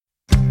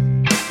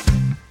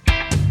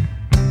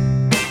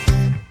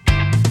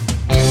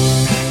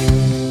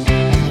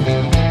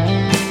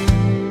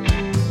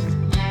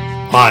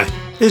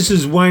This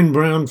is Wayne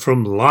Brown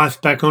from Life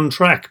Back on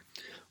Track.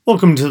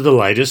 Welcome to the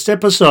latest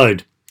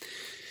episode.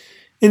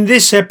 In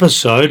this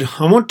episode,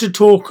 I want to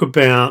talk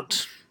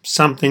about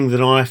something that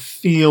I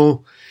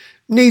feel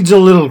needs a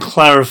little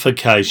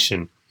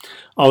clarification.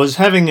 I was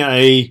having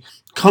a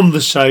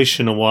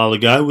conversation a while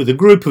ago with a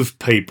group of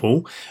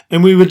people,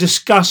 and we were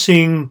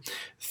discussing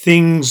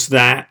things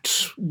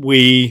that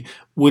we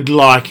would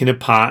like in a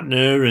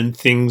partner and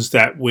things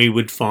that we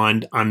would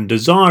find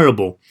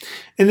undesirable.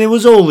 And there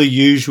was all the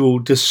usual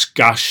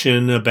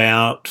discussion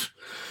about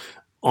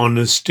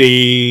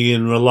honesty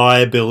and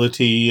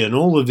reliability and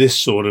all of this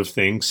sort of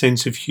thing,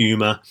 sense of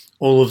humour,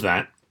 all of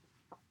that.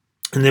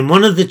 And then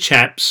one of the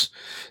chaps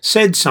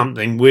said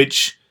something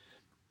which,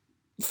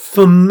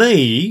 for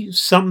me,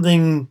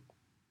 something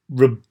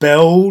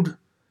rebelled,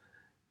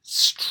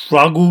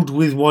 struggled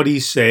with what he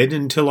said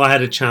until I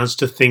had a chance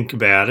to think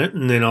about it,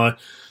 and then I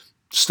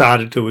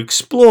started to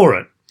explore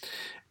it.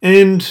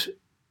 And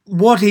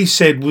what he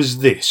said was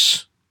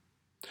this: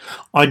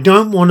 I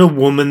don't want a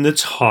woman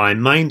that's high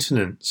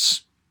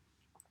maintenance.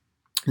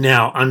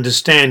 Now,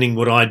 understanding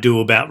what I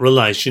do about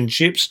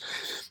relationships,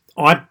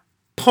 I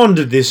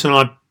pondered this and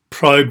I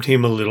probed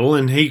him a little,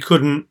 and he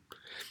couldn't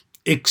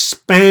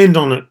expand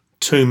on it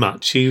too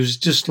much. He was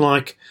just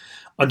like,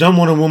 I don't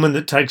want a woman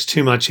that takes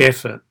too much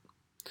effort.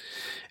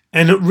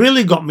 And it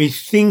really got me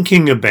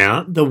thinking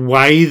about the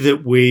way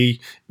that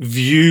we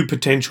view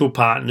potential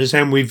partners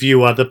and we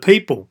view other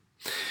people.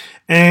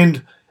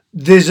 And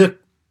there's a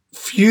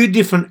few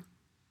different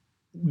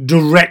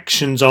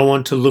directions I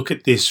want to look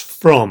at this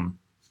from.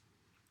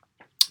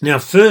 Now,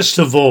 first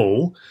of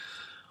all,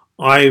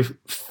 I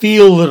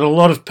feel that a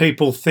lot of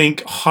people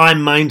think high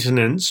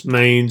maintenance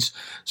means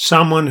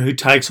someone who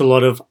takes a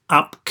lot of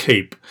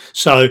upkeep.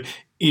 So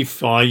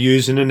if I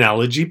use an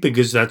analogy,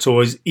 because that's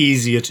always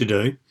easier to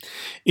do,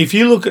 if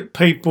you look at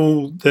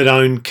people that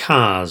own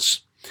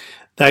cars,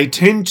 they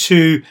tend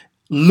to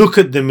look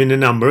at them in a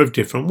number of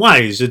different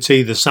ways. It's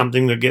either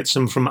something that gets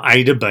them from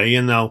A to B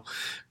and they'll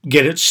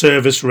get it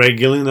serviced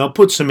regularly and they'll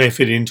put some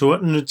effort into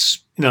it, and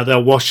it's,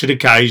 they'll wash it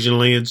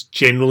occasionally. It's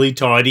generally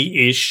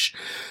tidy-ish.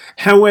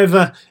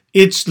 However,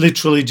 it's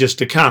literally just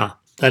a car.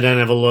 They don't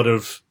have a lot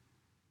of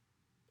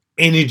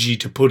energy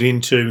to put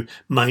into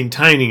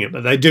maintaining it,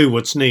 but they do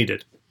what's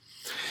needed.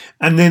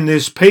 And then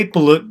there's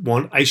people that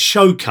want a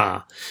show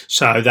car.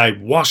 So they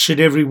wash it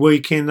every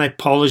weekend, they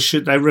polish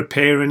it, they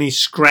repair any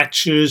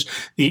scratches,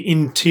 the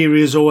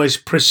interior's always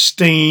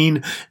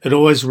pristine, it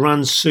always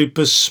runs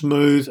super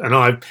smooth. And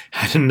I've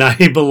had a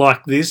neighbour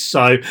like this,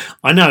 so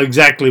I know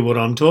exactly what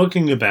I'm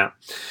talking about.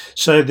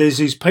 So there's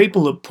these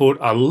people that put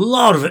a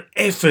lot of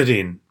effort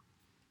in.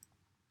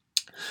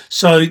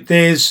 So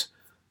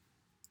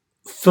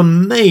for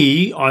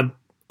me, I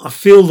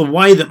feel the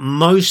way that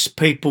most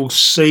people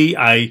see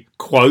a,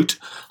 quote,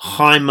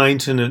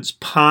 high-maintenance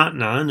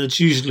partner, and it's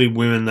usually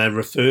women they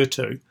refer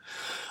to,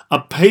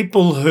 are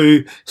people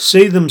who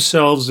see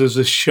themselves as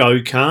a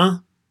show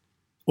car,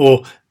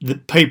 or the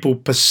people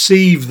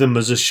perceive them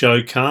as a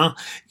show car,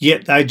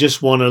 yet they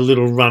just want a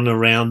little run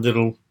around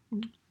that'll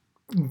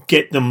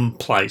get them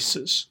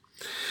places.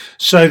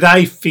 So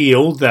they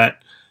feel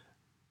that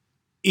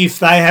if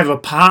they have a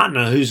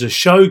partner who's a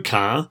show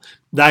car,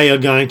 they are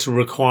going to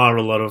require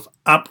a lot of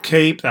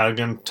upkeep, they're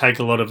going to take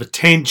a lot of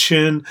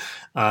attention,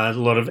 a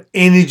lot of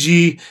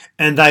energy,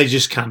 and they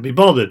just can't be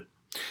bothered.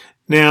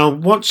 Now,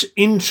 what's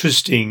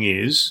interesting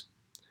is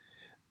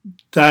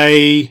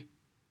they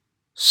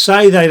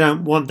say they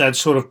don't want that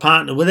sort of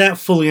partner without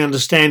fully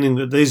understanding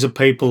that these are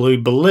people who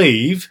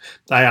believe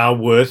they are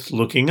worth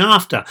looking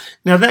after.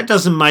 Now, that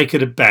doesn't make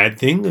it a bad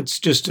thing. It's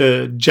just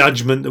a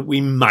judgment that we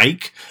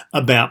make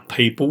about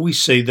people. We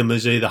see them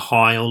as either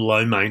high or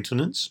low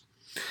maintenance.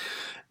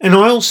 And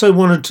I also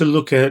wanted to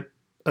look at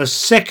a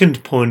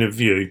second point of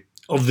view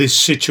of this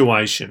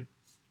situation.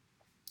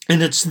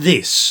 And it's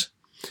this.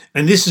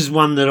 And this is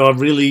one that I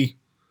really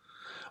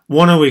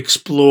want to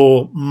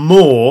explore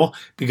more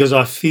because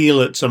I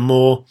feel it's a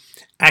more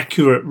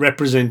accurate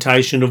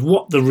representation of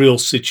what the real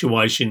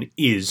situation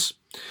is.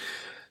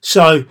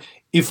 So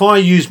if I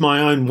use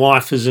my own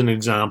wife as an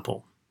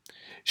example,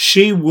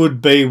 she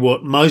would be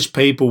what most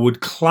people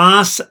would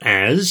class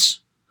as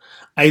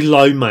a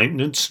low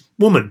maintenance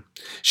woman.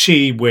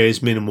 She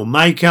wears minimal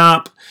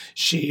makeup.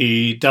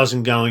 She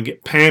doesn't go and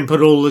get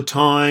pampered all the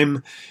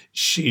time.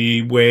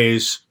 She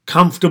wears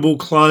comfortable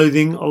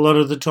clothing a lot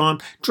of the time.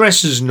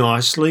 Dresses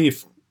nicely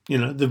if,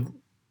 the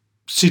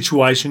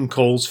situation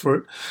calls for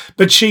it.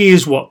 But she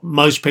is what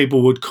most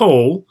people would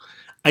call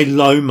a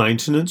low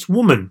maintenance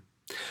woman.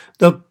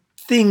 The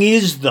thing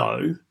is,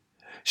 though,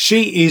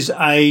 she is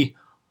a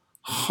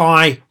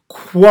high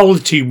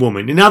quality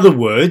woman. In other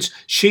words,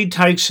 she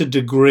takes a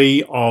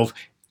degree of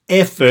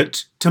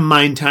effort to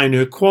maintain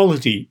her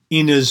quality,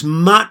 in as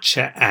much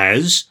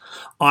as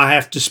I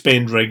have to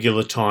spend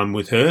regular time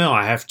with her.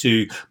 I have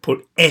to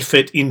put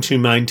effort into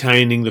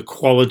maintaining the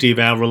quality of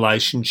our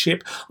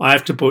relationship. I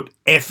have to put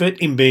effort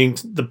in being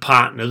the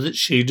partner that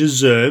she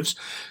deserves.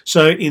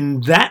 So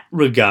in that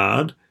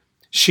regard,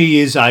 she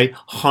is a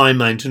high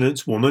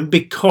maintenance woman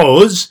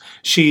because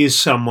she is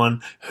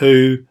someone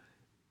who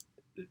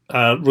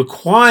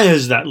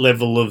requires that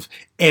level of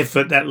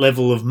effort, that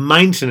level of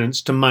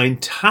maintenance to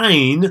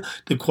maintain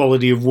the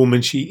quality of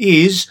woman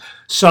she is.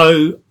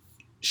 So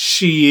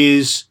she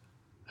is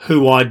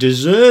who I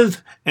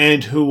deserve,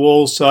 and who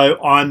also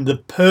I'm the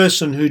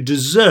person who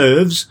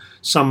deserves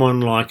someone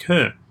like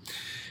her.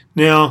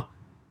 Now,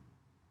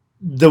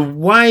 the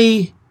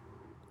way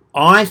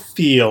I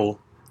feel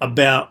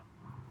about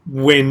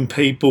when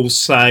people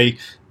say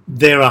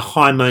they're a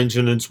high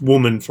maintenance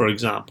woman, for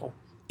example,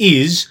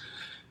 is,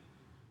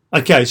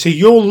 okay, so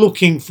you're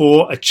looking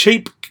for a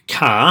cheap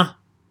car,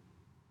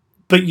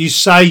 but you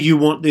say you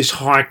want this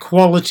high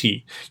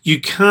quality.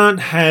 You can't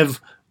have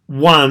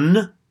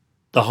one,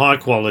 the high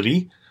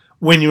quality,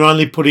 when you're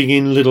only putting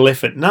in little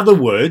effort. In other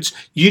words,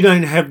 you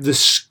don't have the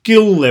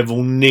skill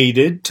level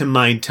needed to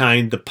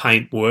maintain the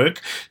paintwork,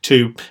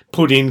 to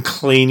put in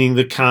cleaning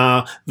the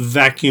car,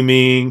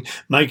 vacuuming,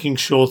 making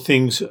sure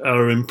things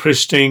are in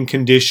pristine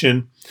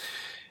condition.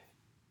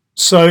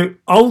 So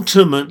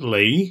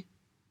ultimately,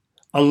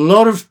 a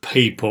lot of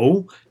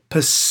people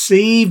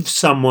perceive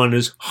someone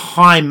as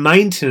high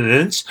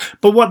maintenance,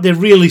 but what they're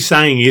really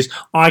saying is,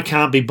 I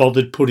can't be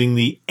bothered putting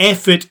the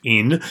effort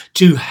in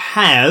to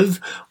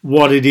have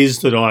what it is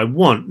that I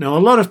want. Now, a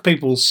lot of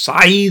people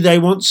say they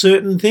want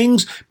certain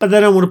things, but they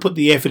don't want to put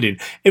the effort in.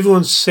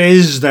 Everyone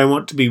says they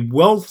want to be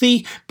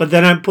wealthy, but they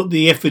don't put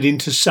the effort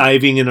into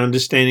saving and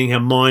understanding how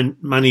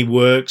money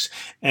works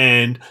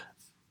and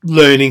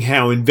learning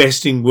how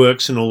investing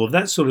works and all of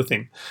that sort of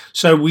thing.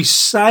 So we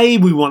say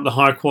we want the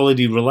high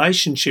quality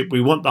relationship, we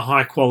want the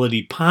high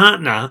quality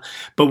partner,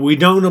 but we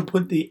don't want to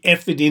put the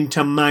effort in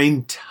to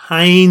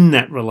maintain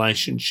that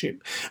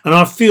relationship. And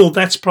I feel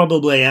that's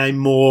probably a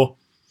more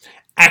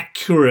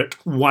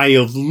accurate way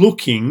of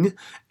looking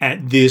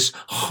at this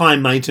high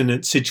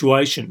maintenance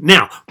situation.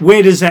 Now,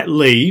 where does that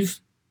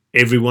leave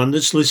everyone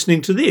that's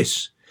listening to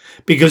this?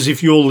 Because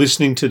if you're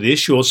listening to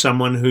this, you're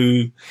someone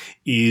who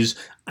is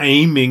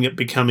aiming at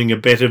becoming a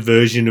better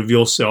version of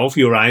yourself.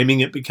 You're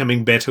aiming at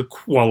becoming better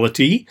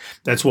quality.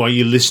 That's why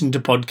you listen to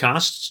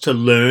podcasts, to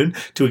learn,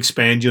 to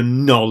expand your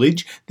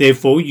knowledge.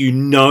 Therefore, you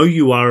know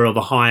you are of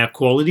a higher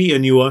quality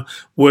and you are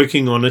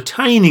working on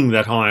attaining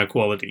that higher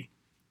quality.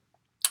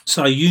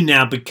 So you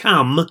now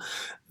become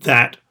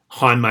that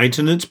high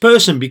maintenance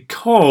person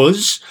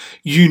because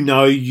you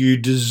know you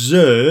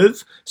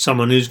deserve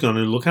someone who's going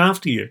to look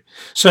after you.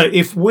 So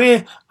if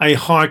we're a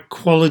high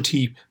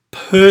quality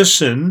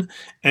person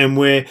and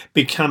we're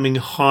becoming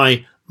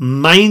high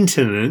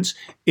maintenance,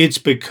 it's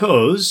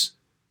because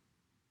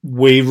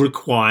we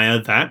require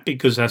that,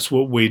 because that's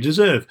what we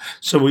deserve.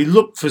 So we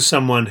look for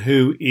someone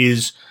who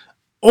is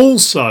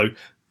also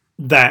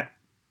that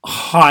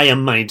higher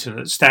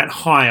maintenance, that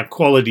higher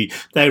quality.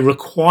 They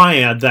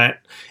require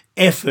that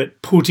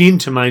effort put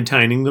into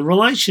maintaining the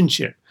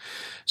relationship.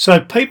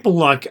 So people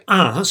like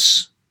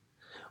us,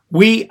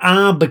 we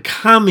are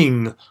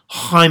becoming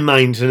high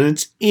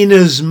maintenance in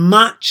as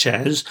much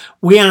as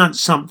we aren't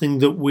something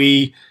that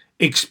we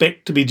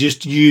expect to be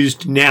just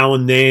used now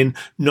and then,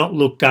 not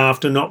looked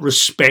after, not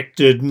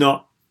respected,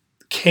 not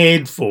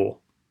cared for.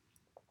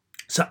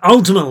 So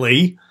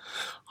ultimately,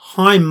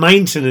 high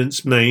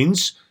maintenance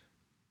means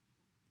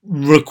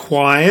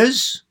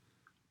requires,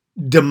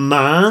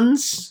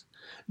 demands,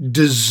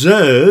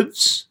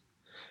 deserves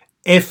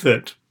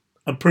effort,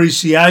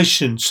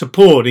 appreciation,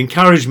 support,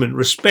 encouragement,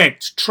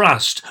 respect,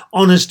 trust,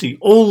 honesty,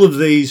 all of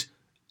these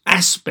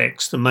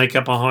aspects that make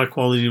up a high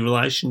quality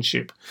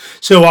relationship.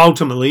 So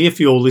ultimately, if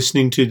you're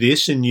listening to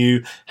this and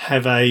you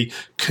have a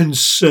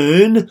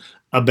concern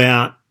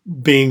about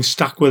being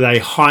stuck with a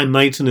high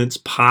maintenance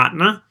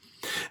partner,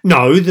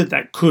 know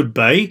that could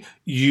be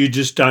you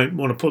just don't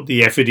want to put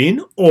the effort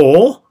in,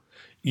 or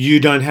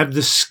you don't have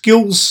the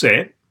skill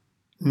set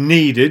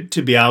needed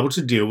to be able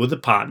to deal with a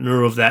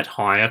partner of that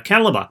higher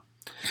caliber.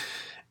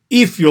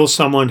 If you're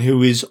someone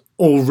who is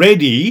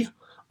already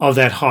of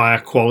that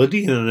higher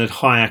quality and that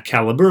higher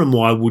caliber, and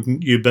why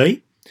wouldn't you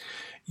be?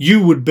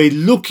 You would be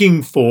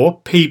looking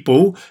for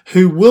people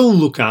who will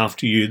look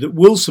after you, that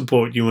will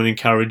support you and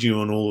encourage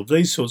you and all of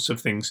these sorts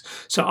of things.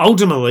 So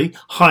ultimately,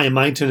 higher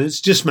maintenance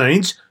just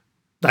means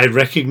they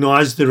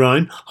recognise their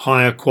own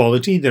higher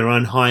quality, their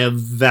own higher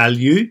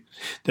value,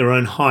 their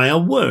own higher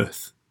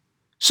worth.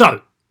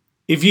 So,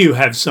 if you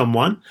have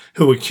someone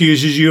who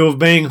accuses you of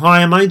being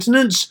higher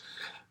maintenance,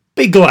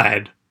 be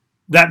glad.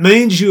 That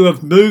means you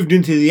have moved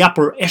into the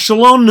upper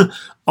echelon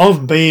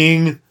of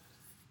being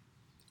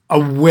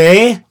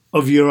aware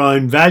of your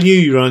own value,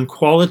 your own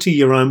quality,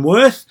 your own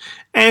worth,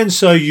 and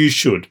so you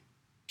should.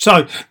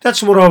 So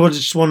that's what I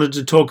just wanted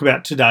to talk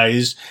about today,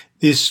 is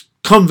this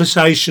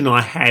conversation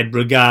I had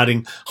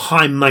regarding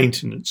high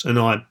maintenance, and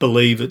I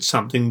believe it's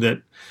something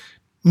that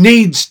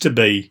needs to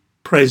be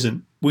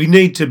present. We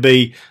need to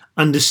be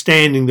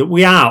understanding that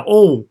we are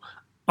all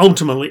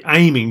ultimately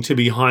aiming to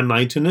be high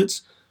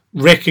maintenance,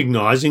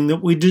 recognising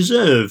that we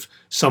deserve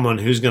someone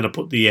who's going to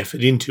put the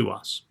effort into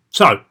us.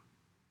 So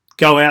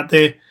go out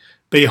there,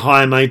 be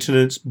higher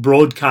maintenance,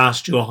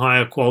 broadcast your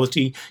higher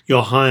quality,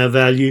 your higher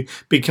value,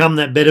 become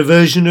that better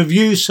version of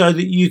you so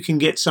that you can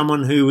get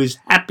someone who is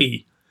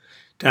happy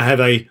to have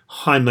a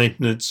high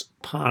maintenance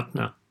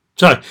partner.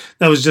 So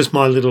that was just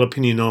my little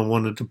opinion I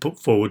wanted to put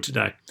forward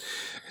today.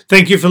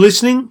 Thank you for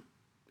listening.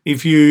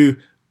 If you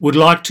would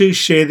like to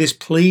share this,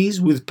 please,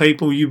 with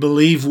people you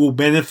believe will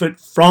benefit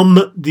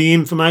from the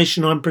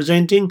information I'm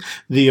presenting,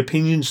 the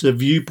opinions, the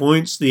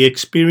viewpoints, the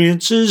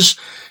experiences.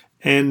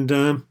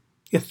 And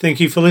thank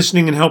you for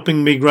listening and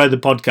helping me grow the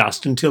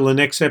podcast. Until the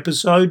next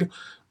episode,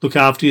 look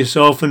after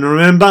yourself and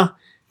remember,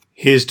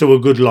 here's to a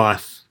good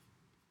life.